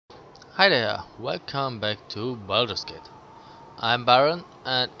Hi there, welcome back to Baldur's Gate. I'm Baron,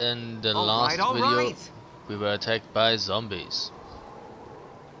 and in the last all video right. we were attacked by zombies.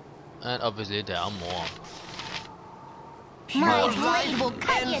 And obviously there are more. My Fire. blade will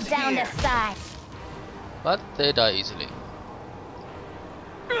cut you ends down here. to size. But they die easily.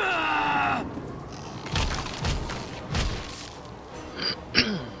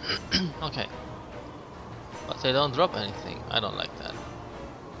 Okay. But they don't drop anything, I don't like that.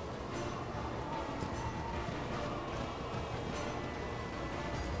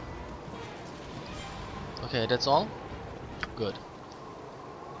 Okay, that's all? Good.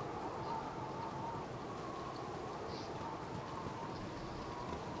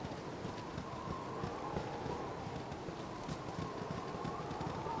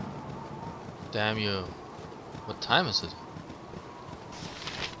 Damn you. What time is it?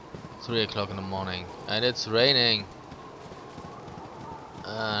 3 o'clock in the morning. And it's raining.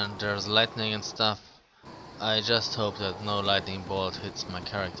 And there's lightning and stuff. I just hope that no lightning bolt hits my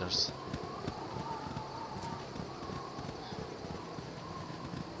characters.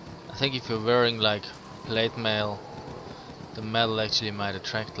 I think if you're wearing like plate mail, the metal actually might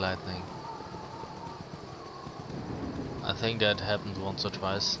attract lightning. I think that happened once or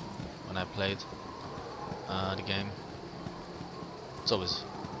twice when I played the game. It's always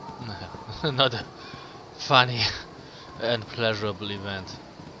not a funny and pleasurable event.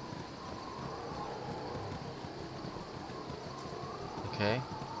 Okay.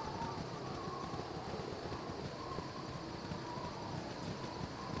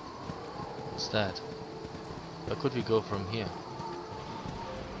 What's that? Where could we go from here?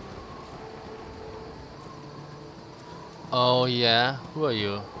 Oh yeah, who are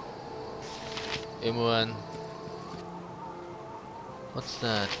you? Imuan. What's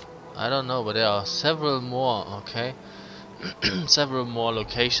that? I don't know, but there are several more, okay? Several more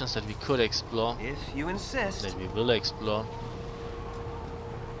locations that we could explore, If you insist. that we will explore.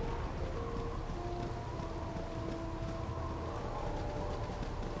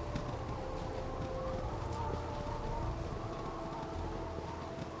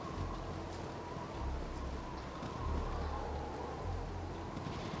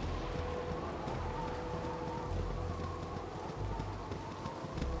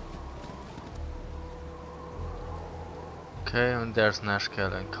 Okay, and there's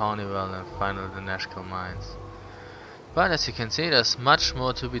Nashkel and Carnival and finally the Nashkel mines. But as you can see, there's much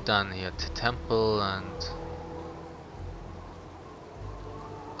more to be done here. The temple and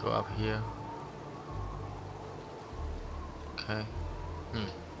go up here. Okay.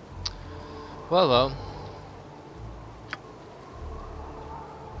 Well.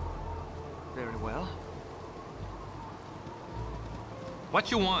 Very well.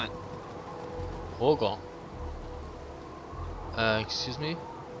 What you want? Roger. Excuse me?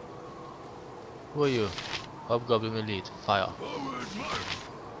 Who are you? Hobgoblin Elite. Fire.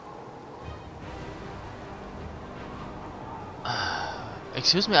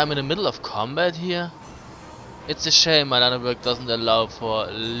 Excuse me, I'm in the middle of combat here? It's a shame my line of work doesn't allow for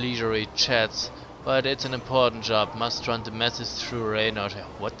leisurely chats, but it's an important job. Must run the message through rain or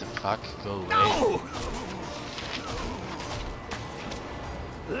what the fuck? Go away. No!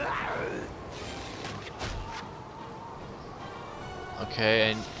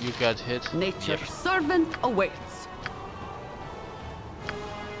 Okay, and you got hit. Nature's Yep. servant awaits.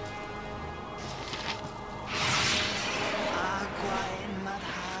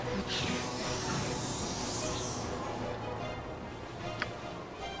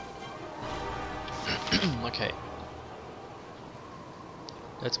 Okay.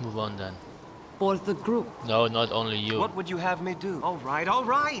 Let's move on then. For the group. No, not only you. What would you have me do? All right, all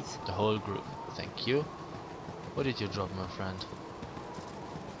right. The whole group. Thank you. What did you drop, my friend?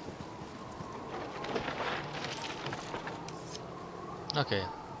 Okay,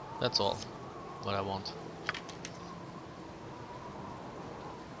 that's all. What I want.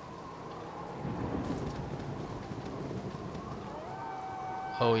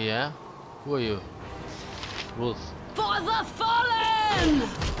 Oh yeah? Who are you? Wolf. For the fallen!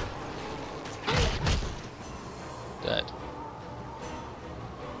 Dead.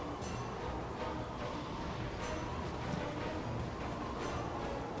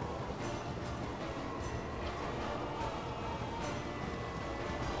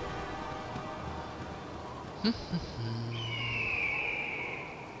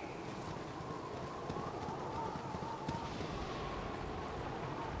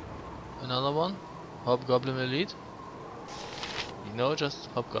 Another one? Hobgoblin Elite? No, just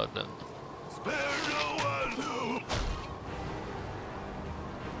Hobgoblin. Spare no one.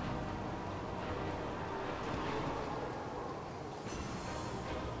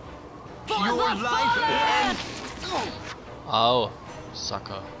 your life ends. Ow,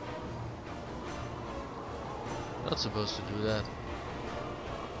 sucker. Not supposed to do that.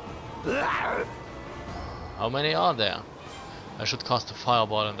 How many are there? I should cast a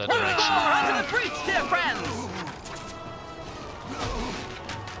fireball in that direction. Onto the breach, dear friends!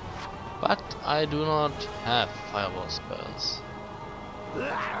 But I do not have fireball spells.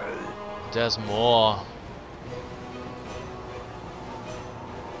 There's more.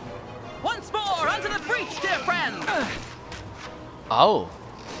 Once more, onto the breach, dear friends! Ow!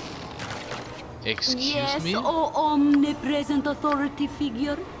 Excuse Yes, me? oh omnipresent authority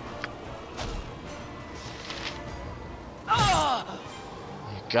figure.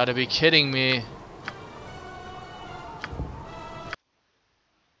 You gotta be kidding me.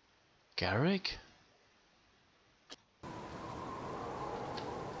 Garrick?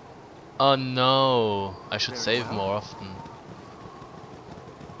 Oh no, I should save more often.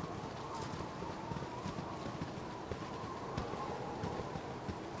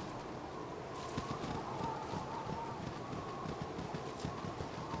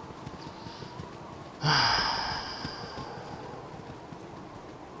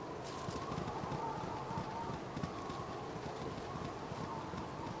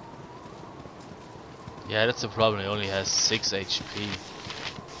 Yeah, that's the problem, he only has 6 HP.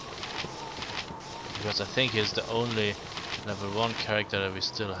 Because I think he's the only level 1 character that we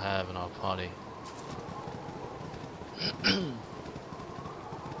still have in our party.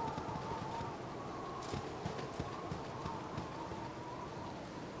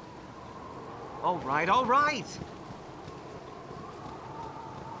 All right, all right.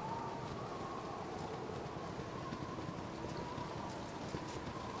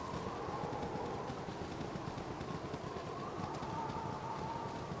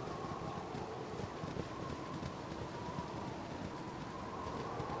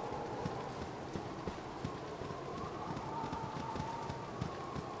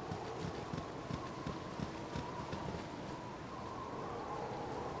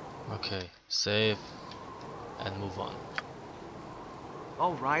 Okay, save and move on.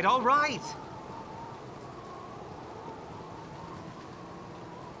 All right, all right.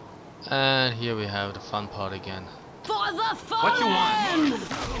 And here we have the fun part again. For the fallen! What you want?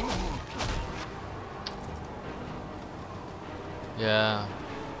 Yeah,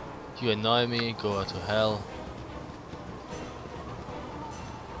 you annoy me, go to hell.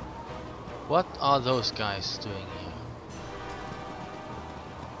 What are those guys doing here?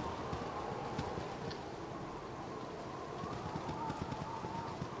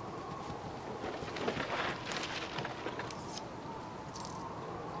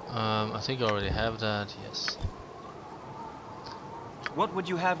 I think I already have that, yes. What would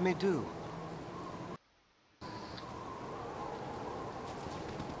you have me do?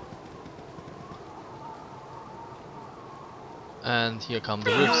 And here come the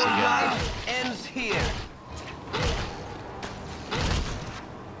riffs again. Life ends here.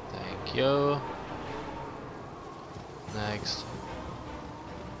 Thank you. Next.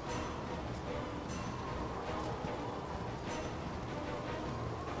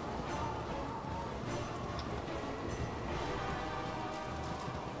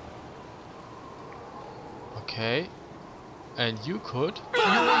 Okay. And you could Your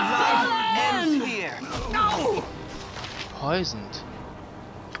life ends here. No! poisoned.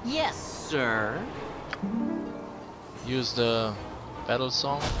 Yes, sir. Use the battle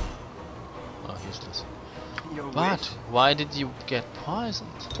song. Oh, useless. Your But wish. why did you get poisoned?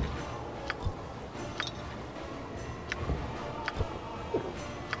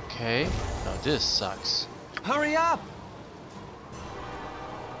 Okay. Now this sucks. Hurry up.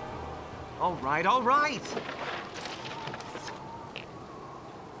 All right, all right.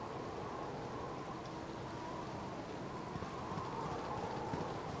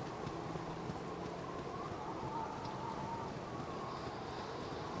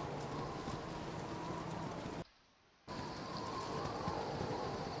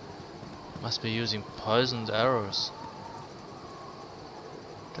 Must be using poisoned arrows.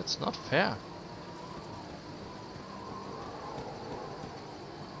 That's not fair.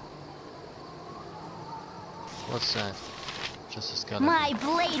 What's that? Just a skeleton. My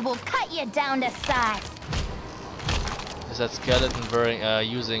blade will cut you down to size. Is that skeleton wearing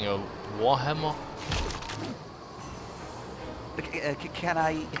using a warhammer? Can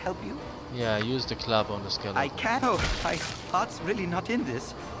I help you? Yeah, use the club on the skeleton. I can. Oh, my heart's really not in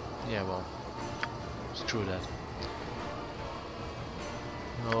this. Yeah, well, screw that.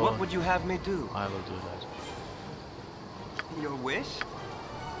 No, What would you have me do? I will do that. Your wish?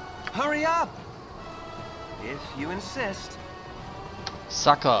 Hurry up. If you insist.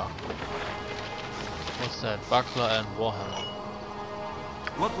 Sucker! What's that? Buckler and Warhammer.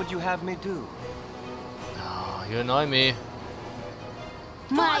 What would you have me do? Oh, you annoy me.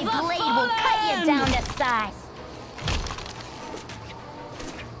 My blade will cut you down to size.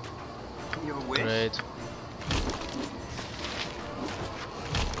 Your wish? Great.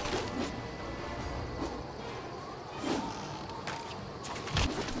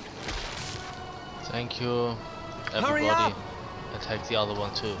 Thank you. Hurry Everybody up! attack the other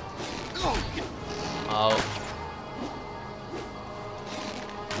one too. Ow.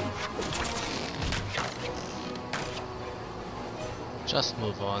 Just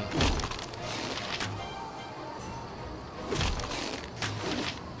move on.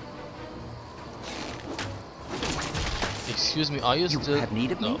 Excuse me, are you still? have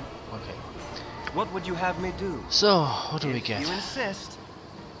need of no. me? Okay. What would you have me do? So, what do we If get? you insist.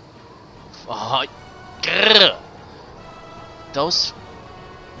 Oh, grrr. Those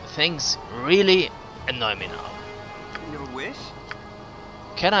things really annoy me now. Your wish?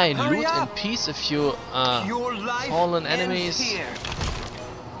 Can I Hurry loot in up! peace a few Your life fallen ends enemies? here.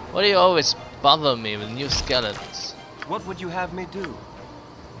 Why do you always bother me with new skeletons? What would you have me do?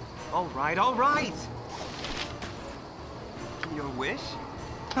 All right, all right. Your wish?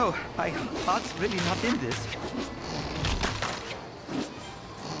 Oh, my heart's really not in this.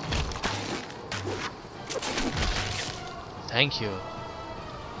 Thank you.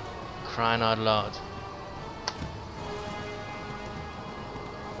 Crying out loud.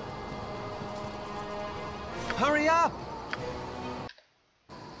 Hurry up!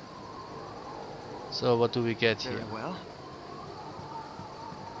 So what do we get Very here? well.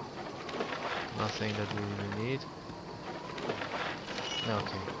 Nothing that we really need.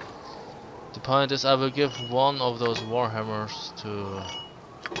 Okay. The point is I will give one of those warhammers to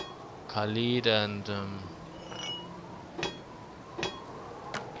Khalid and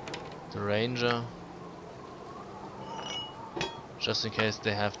the ranger, just in case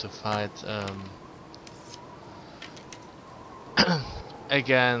they have to fight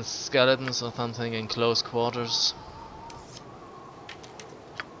against skeletons or something in close quarters.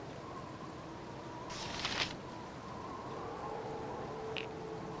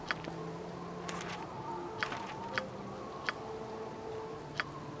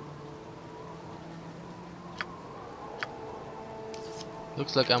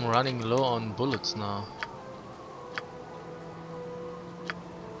 Looks like I'm running low on bullets now.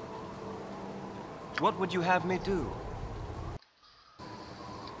 What would you have me do?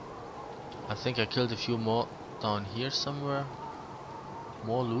 I think I killed a few more down here somewhere.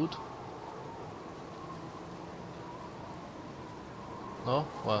 More loot. No?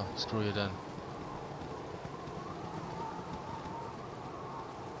 Well, screw you then.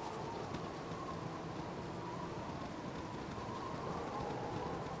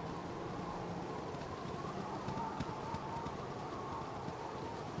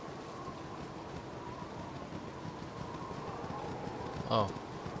 Oh,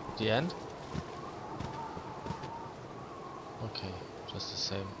 the end? Okay, just the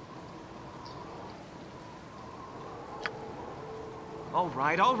same. All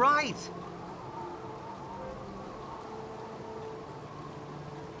right, all right.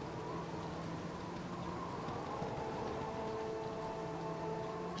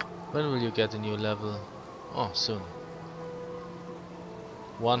 When will you get a new level? Oh, soon.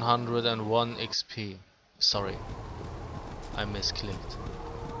 101 XP. Sorry, I misclicked.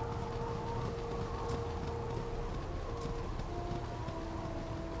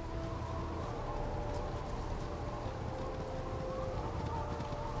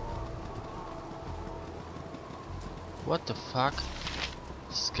 What the fuck?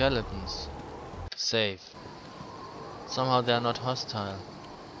 Skeletons. Save. Somehow they are not hostile.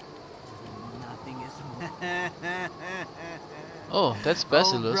 Nothing is. Oh, that's Oh,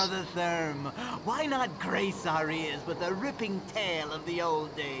 Bassilus. Brother Therm, why not grace our ears with a ripping tale of the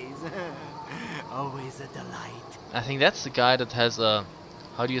old days? Always a delight. I think that's the guy that has a,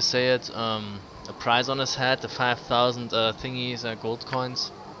 how do you say it, a prize on his head, the 5,000 thingies, gold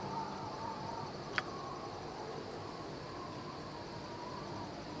coins.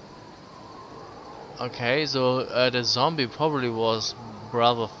 Okay, so the zombie probably was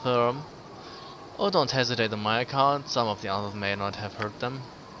Brother Therm. Oh, don't hesitate on my account, some of the others may not have heard them.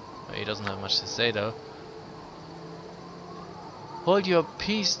 He doesn't have much to say though. Hold your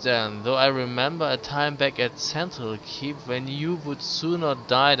peace then, though I remember a time back at Central Keep when you would sooner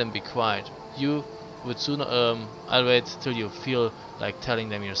die than be quiet. You would sooner, I'll wait till you feel like telling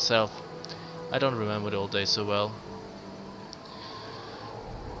them yourself. I don't remember the old days so well.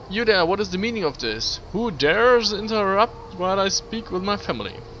 You there, what is the meaning of this? Who dares interrupt while I speak with my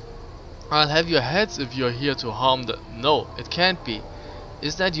family? I'll have your heads if you're here to harm the... No, it can't be.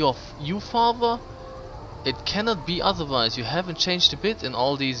 Is that you, father? It cannot be otherwise. You haven't changed a bit in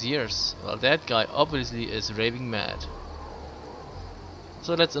all these years. Well, that guy obviously is raving mad.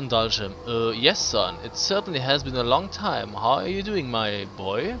 So let's indulge him. Yes, son. It certainly has been a long time. How are you doing, my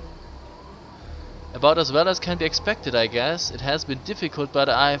boy? About as well as can be expected, I guess. It has been difficult, but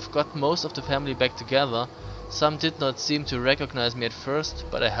I've got most of the family back together. Some did not seem to recognize me at first,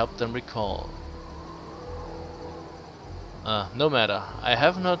 but I helped them recall. No matter. I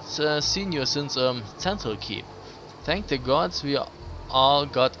have not seen you since Central Keep. Thank the gods we all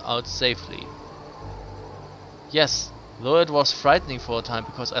got out safely. Yes, though it was frightening for a time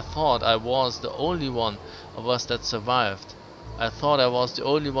because I thought I was the only one of us that survived. I thought I was the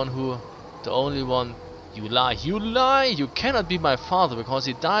only one who... The only one... You lie! You lie! You cannot be my father because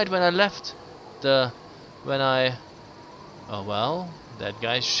he died when I left the... When I... Oh well, that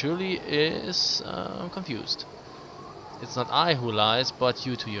guy surely is confused. It's not I who lies, but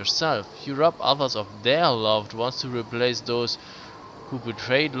you to yourself. You rob others of their loved ones to replace those who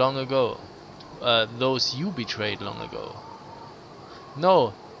betrayed long ago. Those you betrayed long ago.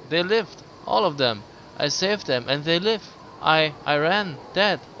 No, they lived, all of them. I saved them, and they live. I ran,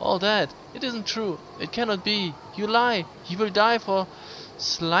 dead, all dead. It isn't true. It cannot be. You lie. You will die for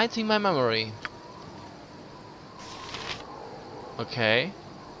slighting my memory. Okay.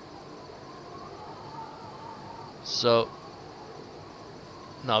 So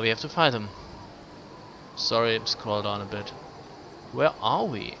now we have to fight him. Sorry, scroll down a bit. Where are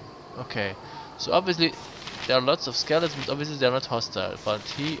we? Okay. So obviously there are lots of skeletons. Obviously they're not hostile, but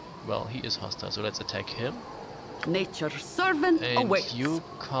he is hostile. So let's attack him. Nature's servant And awaits. you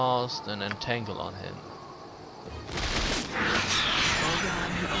cast an entangle on him.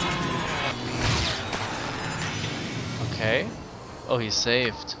 Okay. Oh, he's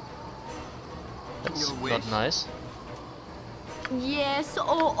saved. That's not nice. Yes,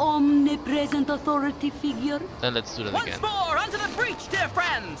 oh omnipresent authority figure. Then let's do that Once again. more, onto the breach, dear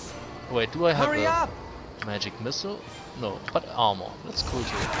friends! Wait, do I have Hurry a up! magic missile? No, but armor. That's cool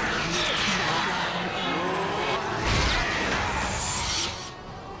too.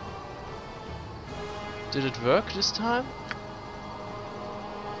 Did it work this time?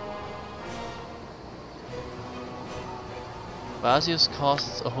 Bassilus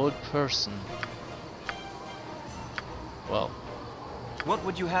costs a whole person. Well. What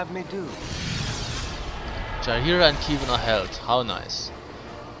would you have me do? Jahira and Kevin are held. How nice.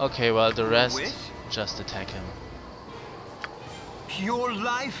 Okay, well the rest Wish? just attack him. Your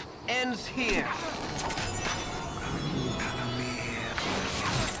life ends here.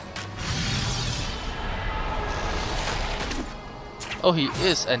 Oh, he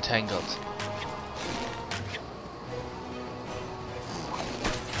is entangled.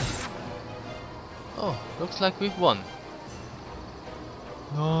 Oh, looks like we've won.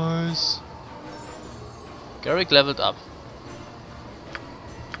 Nice. Garrick leveled up.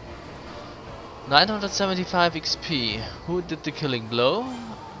 975 XP. Who did the killing blow?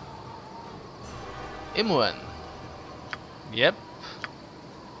 Imoen. Yep.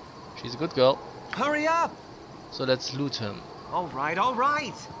 She's a good girl. Hurry up! So let's loot him. All right, all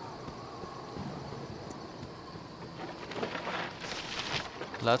right.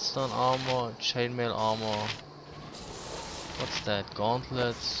 Bloodstone armor, chainmail armor. What's that?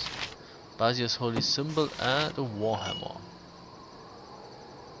 Gauntlets, Bassilus holy symbol, and a warhammer.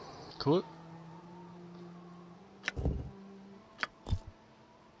 Cool.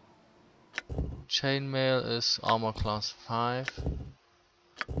 Chainmail is armor class 5.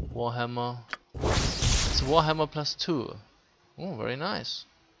 Warhammer. It's a warhammer plus 2. Oh, very nice.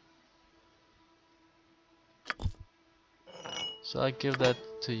 So I give that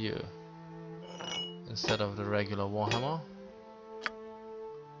to you instead of the regular warhammer.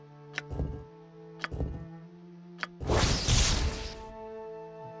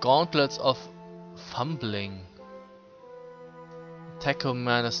 Gauntlets of fumbling. Attack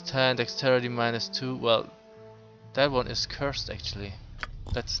minus 10, dexterity minus 2. Well, that one is cursed actually.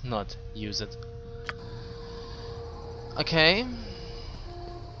 Let's not use it. Okay.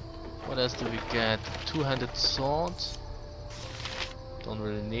 What else do we get? Two-handed sword. Don't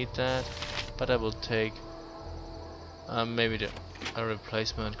really need that, but I will take maybe a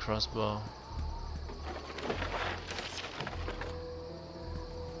replacement crossbow.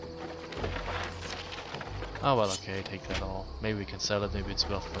 Oh well, okay, take that all. Maybe we can sell it, maybe it's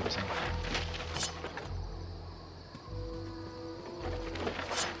worth something.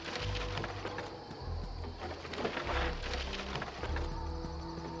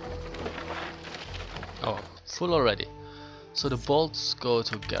 Oh, full already. So the bolts go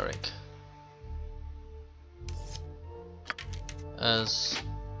to Garrick. as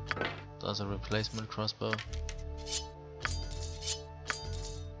does a replacement crossbow.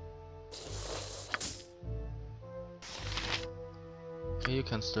 Okay, you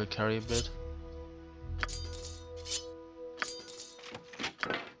can still carry a bit.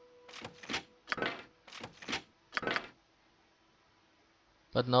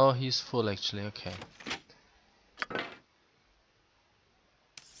 But now he's full actually, okay.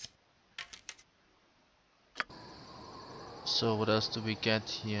 So what else do we get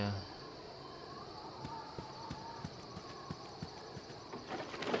here?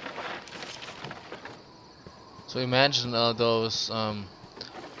 So imagine those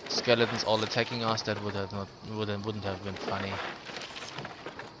skeletons all attacking us. That wouldn't have been funny.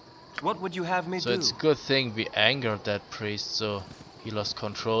 What would you have me So do? it's a good thing we angered that priest, so he lost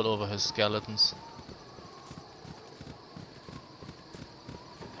control over his skeletons.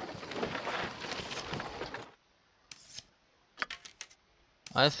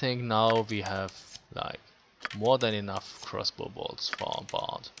 I think now we have like more than enough crossbow bolts for our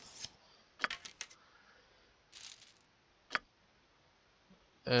bard.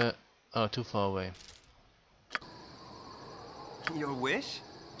 Oh, too far away. Your wish?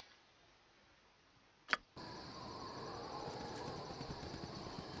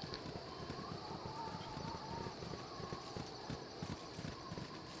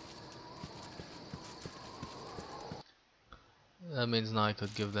 That means now I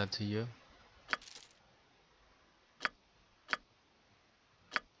could give that to you.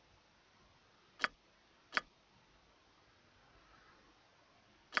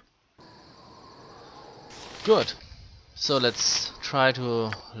 Good. So let's try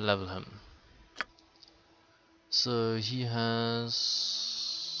to level him. So he has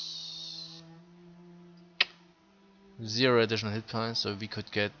 0 additional hit points, so we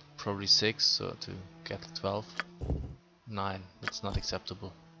could get probably 6, so to get 12. 9, that's not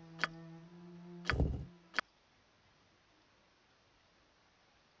acceptable.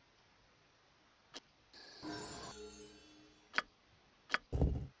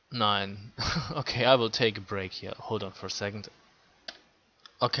 Nine. Okay, I will take a break here. Hold on for a second.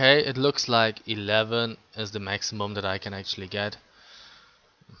 Okay, it looks like 11 is the maximum that I can actually get.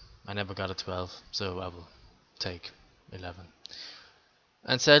 I never got a 12, so I will take 11.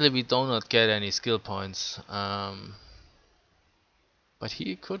 And sadly we do not get any skill points. But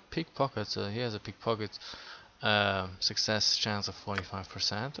he could pickpocket, so he has a pickpocket success chance of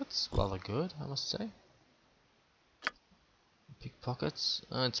 45%. That's rather good, I must say. Pickpockets,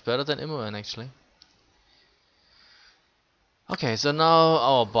 it's better than Imoen actually. Okay, so now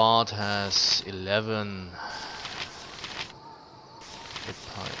our bard has 11 hit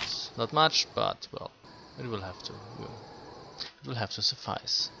points. Not much, but well, it will have to. It will have to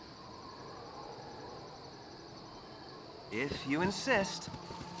suffice. If you insist.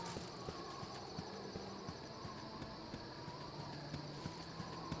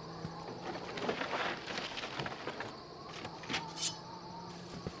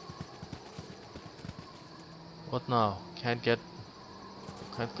 What now? Can't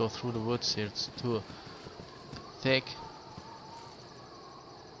go through the woods here, it's too thick.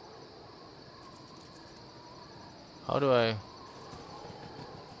 Where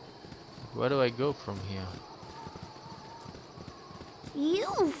do I go from here? You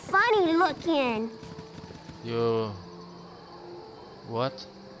funny looking. You... What?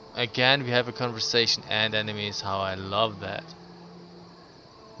 Again we have a conversation and enemies, how I love that.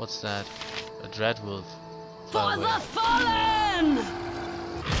 What's that? A dreadwolf. For the fallen!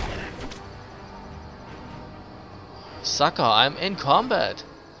 Sucker, I'm in combat!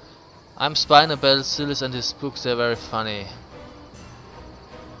 I'm spying on Bassilus and his spooks, they're very funny.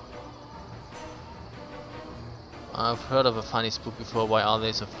 I've heard of a funny spook before, why are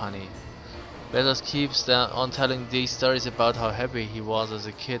they so funny? Bassilus keeps on telling these stories about how happy he was as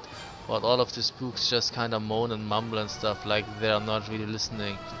a kid, but all of the spooks just kinda moan and mumble and stuff like they're not really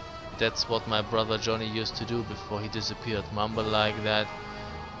listening. That's what my brother Johnny used to do before he disappeared, mumble like that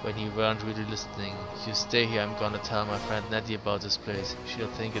when he weren't really listening. If you stay here, I'm gonna tell my friend Nettie about this place. She'll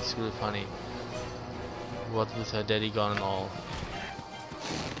think it's really funny. What with her daddy gone and all.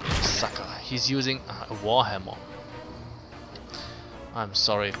 Sucker, he's using a warhammer. I'm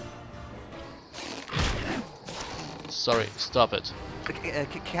sorry. Sorry, stop it.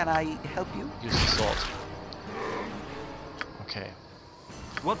 Can I help you? Use the sword. Okay.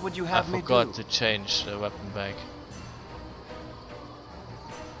 What would you I have me forgot do? to change the weapon back.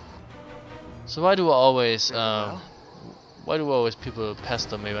 So why do always people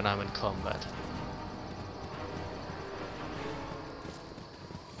pester me when I'm in combat?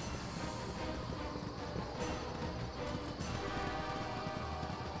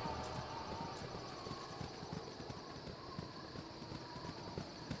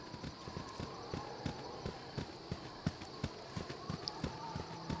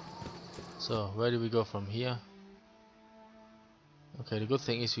 So where do we go from here? Okay, the good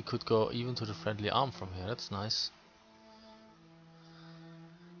thing is we could go even to the friendly arm from here. That's nice.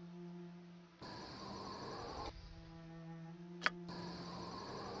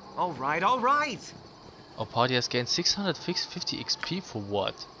 All right, all right. Our party has gained 650 XP for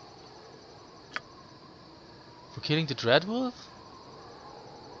what? For killing the Dreadwolf?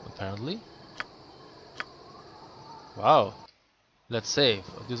 Apparently. Wow. Let's save.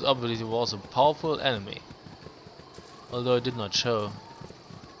 This obviously was a powerful enemy. Although it did not show.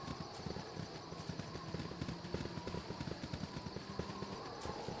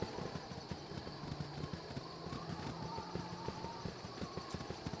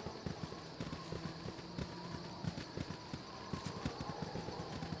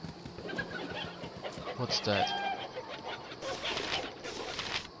 What's that?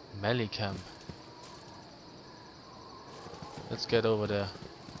 Melee camp. Let's get over there.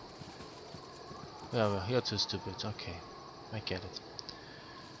 Yeah, well, you're too stupid. Okay, I get it.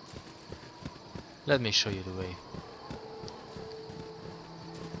 Let me show you the way.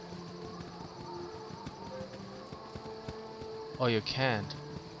 Oh, you can't.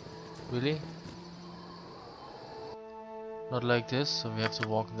 Really? Not like this, so we have to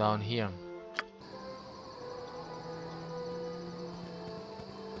walk down here.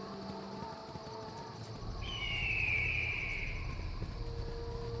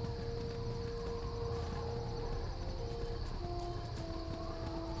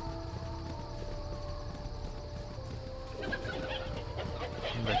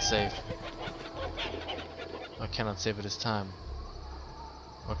 Let's save. I cannot save it this time.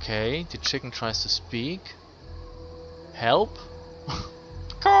 Okay, the chicken tries to speak. Help?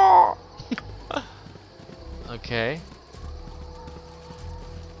 Okay.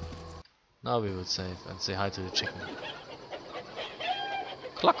 Now we will save and say hi to the chicken.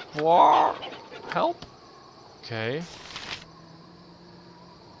 Cluck! Help! Okay.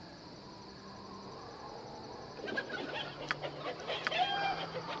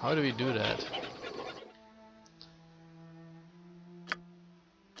 How do we do that?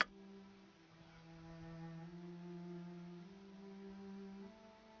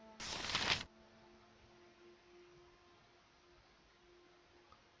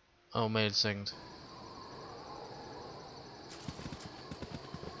 Oh, wait a second.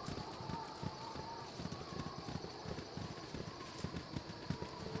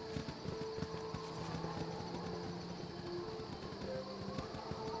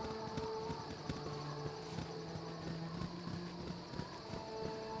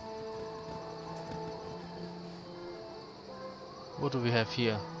 What do we have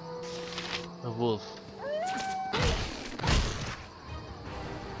here? A wolf.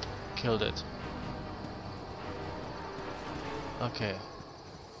 Killed it. Okay.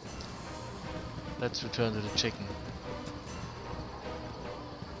 Let's return to the chicken.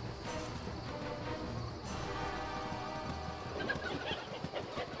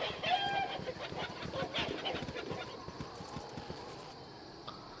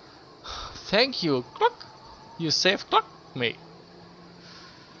 Thank you, Cluck! You saved Cluck me.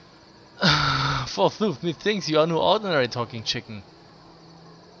 Forsooth, methinks you are no ordinary talking chicken.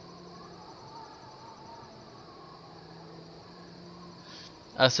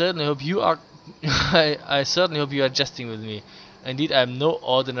 I certainly hope you are. I certainly hope you are jesting with me. Indeed, I am no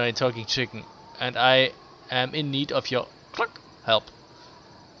ordinary talking chicken, and I am in need of your help.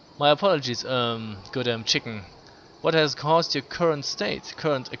 My apologies, good chicken. What has caused your current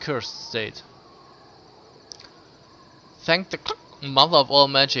accursed state? Thank the mother of all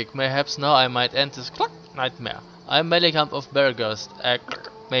magic. Perhaps now I might end this nightmare. I am Melicamp of Bergust, a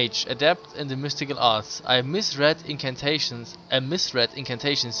mage, adept in the mystical arts. A misread incantation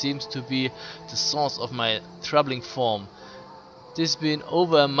seems to be the source of my troubling form. It's been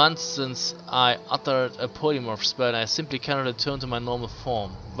over a month since I uttered a polymorph spell and I simply cannot return to my normal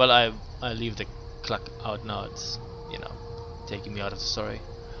form. Well, I leave the cluck out now. It's, you know, taking me out of the story.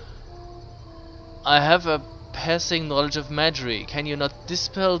 I have a passing knowledge of magic. Can you not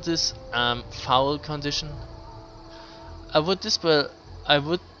dispel this foul condition? I would,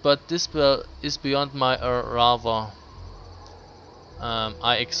 but dispel is beyond my rather.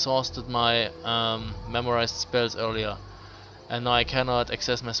 I exhausted my memorized spells earlier, and now I cannot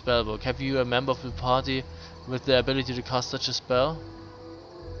access my spellbook. Have you a member of the party with the ability to cast such a spell?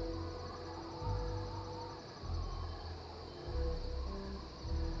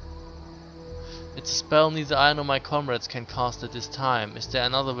 It's a spell neither I nor my comrades can cast at this time. Is there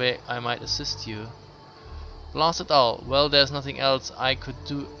another way I might assist you? Blast it all. Well, there's nothing else I could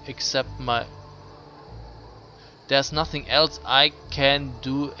do except my... There's nothing else I can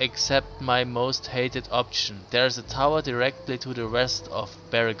do except my most hated option. There's a tower directly to the west of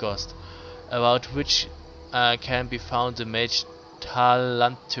Beregost, about which can be found the mage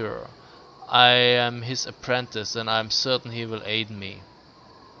Talantur. I am his apprentice, and I am certain he will aid me.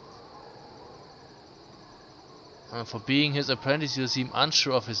 For being his apprentice, you seem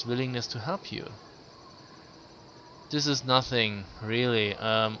unsure of his willingness to help you. This is nothing, really.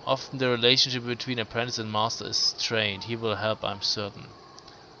 Often the relationship between apprentice and master is strained. He will help, I'm certain.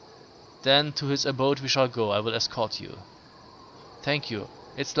 Then to his abode we shall go. I will escort you. Thank you.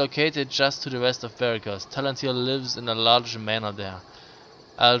 It's located just to the west of Veracruz. Talantir lives in a large manor there.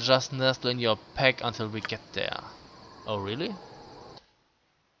 I'll just nestle in your pack until we get there. Oh, really?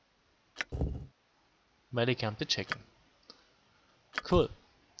 Medicamp the chicken. Cool.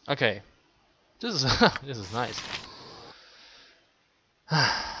 Okay. This is this is nice.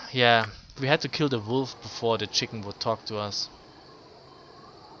 Yeah, we had to kill the wolf before the chicken would talk to us.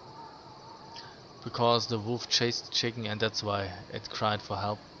 Because the wolf chased the chicken and that's why it cried for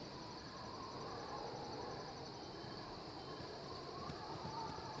help.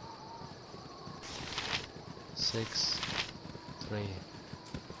 Six, 3.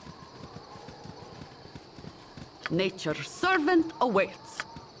 Nature's servant awaits.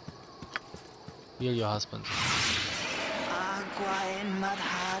 Heal your husband.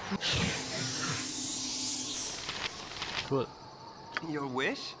 Cool. Your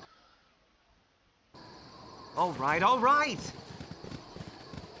wish? All right, all right.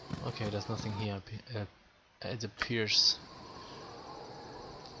 Okay, there's nothing here. It appears.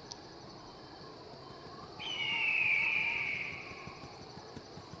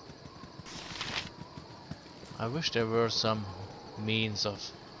 I wish there were some means of,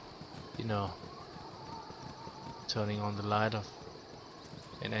 you know, turning on the light of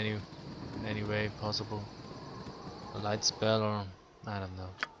in any way possible. A light spell or I don't know.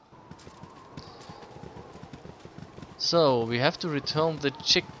 So we have to return the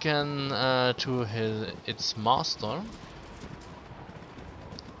chicken to its master.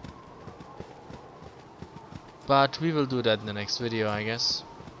 But we will do that in the next video, I guess.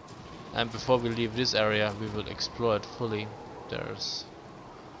 And before we leave this area, we will explore it fully. There's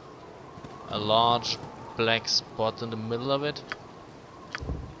a large black spot in the middle of it.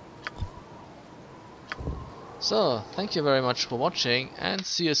 So, thank you very much for watching and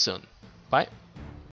see you soon. Bye.